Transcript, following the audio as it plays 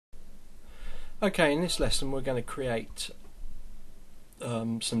Okay, in this lesson we're going to create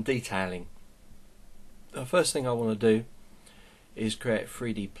some detailing. The first thing I want to do is create a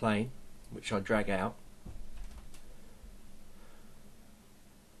 3D plane, which I drag out.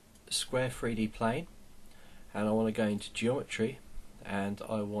 A square 3D plane, and I want to go into geometry, and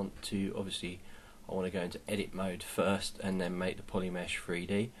I want to go into edit mode first and then make the polymesh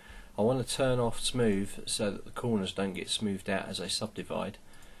 3D. I want to turn off smooth so that the corners don't get smoothed out as I subdivide,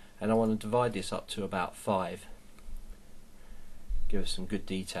 and I want to divide this up to about 5. Give us some good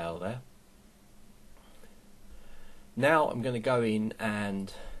detail there. Now I'm going to go in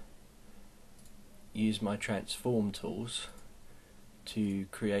and use my transform tools to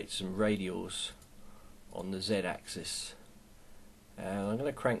create some radials on the Z axis, and I'm going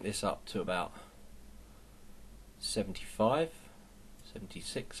to crank this up to about 75,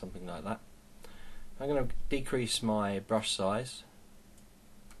 76, something like that. I'm going to decrease my brush size,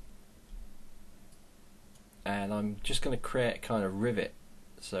 and I'm just going to create a kind of rivet.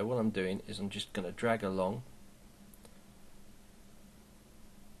 So what I'm doing is I'm just going to drag along,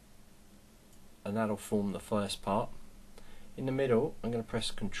 and that'll form the first part. In the middle I'm going to press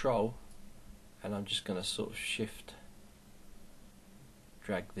Control, and I'm just going to sort of shift,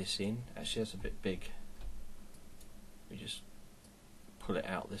 drag this in. Actually that's a bit big. We just pull it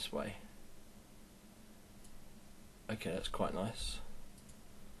out this way. Okay, that's quite nice.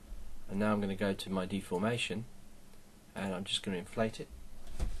 And now I'm going to go to my deformation, and I'm just going to inflate it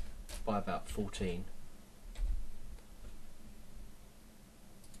by about 14.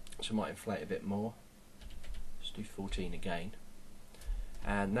 So I might inflate a bit more. Let's do 14 again.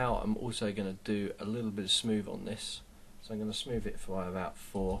 And now I'm also going to do a little bit of smooth on this. So I'm going to smooth it for about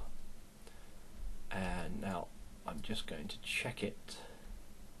 4. And now I'm just going to check it.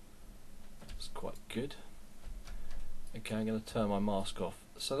 That's quite good. Okay, I'm going to turn my mask off.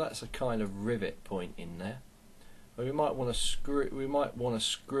 So that's a kind of rivet point in there. But we might want a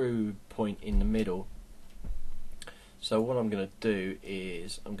screw point in the middle. So what I'm going to do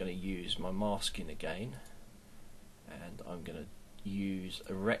is I'm going to use my masking again, and I'm going to use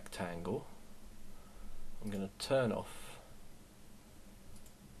a rectangle. I'm going to turn off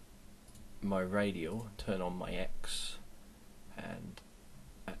my radial, turn on my X, and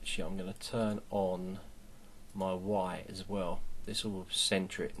actually I'm going to turn on my Y as well. This will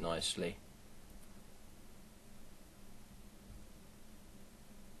center it nicely.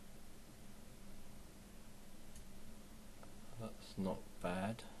 That's not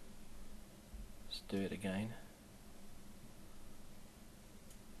bad. Let's do it again.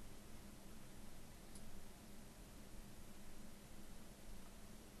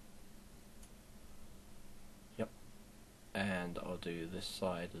 Yep. And I'll do this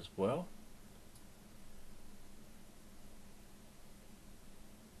side as well.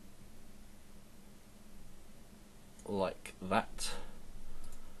 Like that.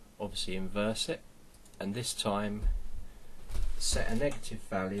 Obviously inverse it, and this time set a negative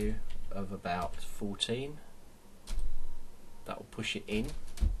value of about 14. That will push it in.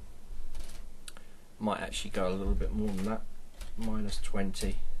 Might actually go a little bit more than that, minus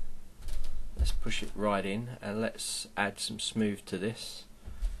 20. Let's push it right in, and let's add some smooth to this.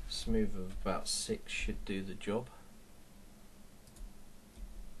 Smooth of about 6 should do the job.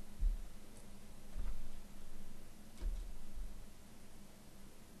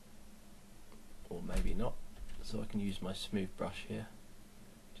 Or maybe not. So I can use my smooth brush here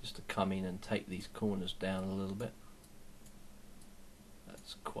just to come in and take these corners down a little bit.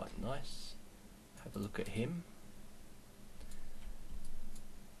 That's quite nice. Have a look at him.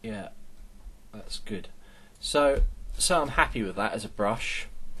 Yeah, that's good. So I'm happy with that as a brush.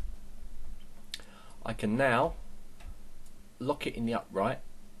 I can now lock it in the upright,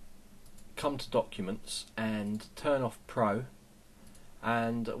 come to Documents and turn off Pro,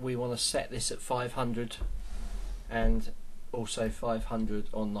 and we want to set this at 500 and also 500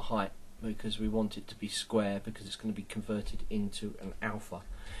 on the height, because we want it to be square, because it's going to be converted into an alpha.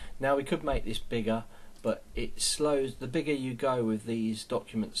 Now we could make this bigger, but it slows. The bigger you go with these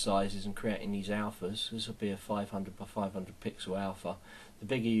document sizes and creating these alphas, this will be a 500 by 500 pixel alpha, the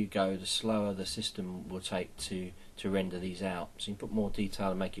bigger you go, the slower the system will take to render these out. So you can put more detail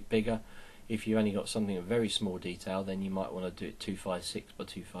and make it bigger. If you only got something of very small detail, then you might want to do it 256 by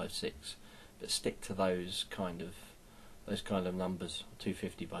 256, but stick to those kind of numbers,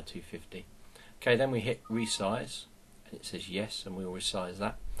 250 by 250. Okay, then we hit resize, and it says yes, and we'll resize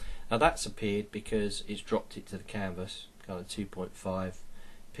that. Now that's appeared because it's dropped it to the canvas, kind of 2.5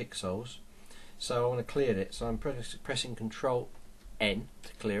 pixels. So I want to clear it, so I'm pressing Control N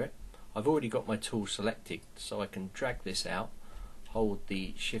to clear it. I've already got my tool selected, so I can drag this out, hold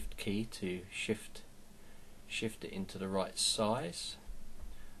the shift key to shift it into the right size.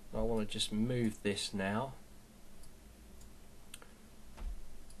 I want to just move this now.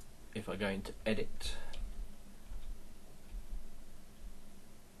 If I go into edit,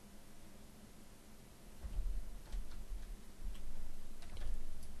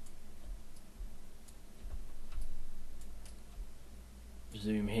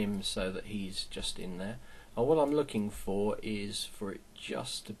 zoom him so that he's just in there. And what I'm looking for is for it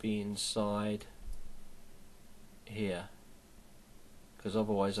just to be inside here, because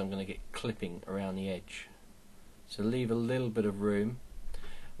otherwise I'm going to get clipping around the edge. So leave a little bit of room.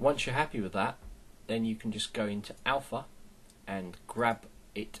 Once you're happy with that, then you can just go into Alpha and grab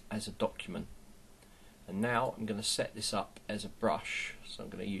it as a document. And now I'm going to set this up as a brush. So I'm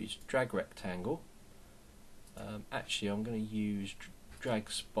going to use drag rectangle. Actually, I'm going to use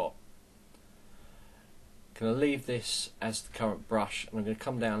drag spot. I'm going to leave this as the current brush, and I'm going to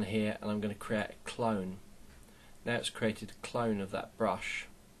come down here and I'm going to create a clone. Now it's created a clone of that brush.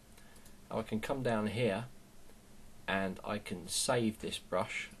 Now I can come down here and I can save this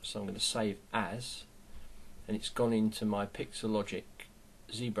brush, so I'm going to save as, and it's gone into my Pixelogic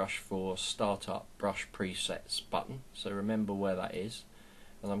ZBrush for Startup Brush Presets button, so remember where that is,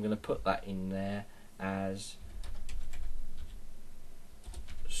 and I'm going to put that in there as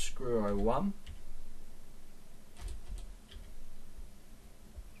Screw 01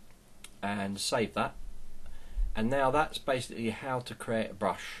 and save that. And now that's basically how to create a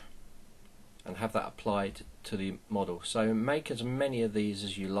brush and have that applied to the model. So make as many of these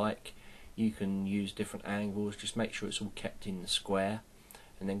as you like. You can use different angles, just make sure it's all kept in the square,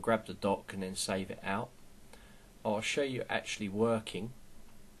 and then grab the dock and then save it out. I'll show you actually working.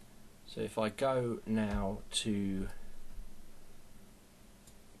 So if I go now to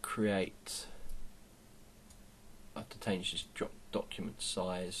create, I have to change this document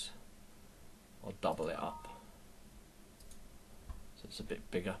size, I'll double it up so it's a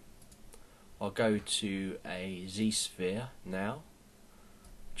bit bigger. I'll go to a Z-sphere now,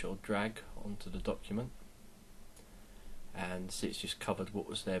 which I'll drag onto the document, and see it's just covered what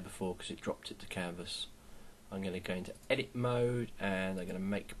was there before because it dropped it to canvas. I'm going to go into edit mode and I'm going to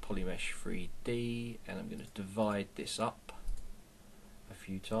make Polymesh 3D, and I'm going to divide this up a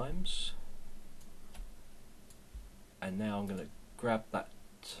few times, and now I'm going to grab that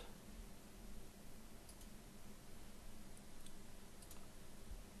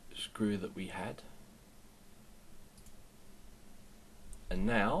screw that we had, and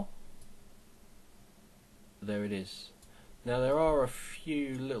now there it is. Now there are a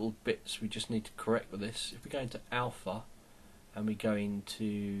few little bits we just need to correct with this. If we go into Alpha and we go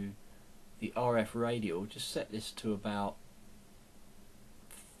into the RF radial, just set this to about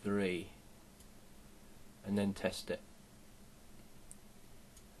 3 and then test it.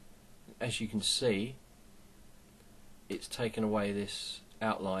 As you can see, it's taken away this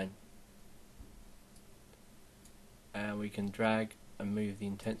outline, and we can drag and move the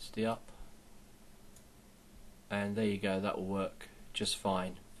intensity up, and there you go, that will work just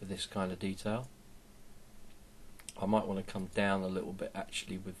fine for this kind of detail. I might want to come down a little bit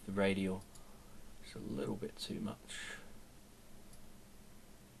actually with the radial, it's a little bit too much.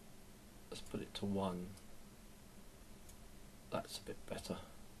 Let's put it to 1, that's a bit better.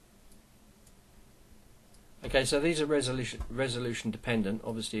 Okay, so these are resolution dependent.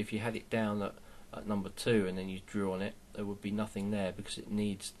 Obviously if you had it down at number 2 and then you drew on it, there would be nothing there because it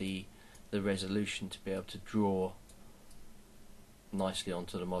needs the resolution to be able to draw nicely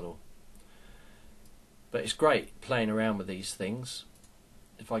onto the model. But it's great playing around with these things.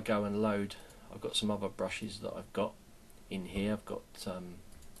 If I go and load, I've got some other brushes that I've got in here. I've got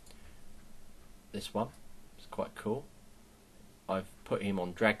this one, it's quite cool. I've put him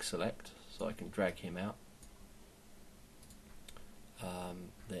on drag select so I can drag him out.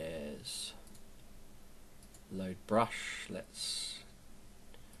 There's load brush, let's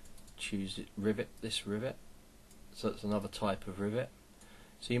choose it, rivet, this rivet, so it's another type of rivet.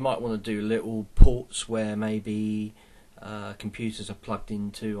 So you might want to do little ports where maybe computers are plugged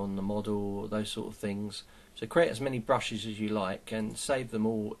into on the model, those sort of things. So create as many brushes as you like and save them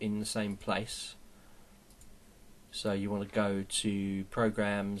all in the same place. So you want to go to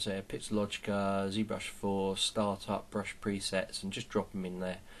Programs, Pixelogica, ZBrush for Startup Brush Presets, and just drop them in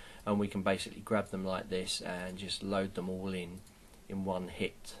there, and we can basically grab them like this and just load them all in one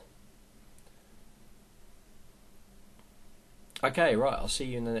hit. Okay, right, I'll see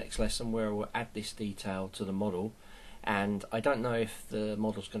you in the next lesson where we'll add this detail to the model, and I don't know if the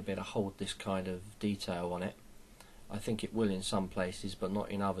model's going to be able to hold this kind of detail on it. I think it will in some places but not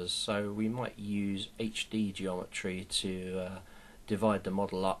in others, so we might use HD geometry to divide the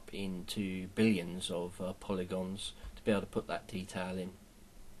model up into billions of polygons to be able to put that detail in.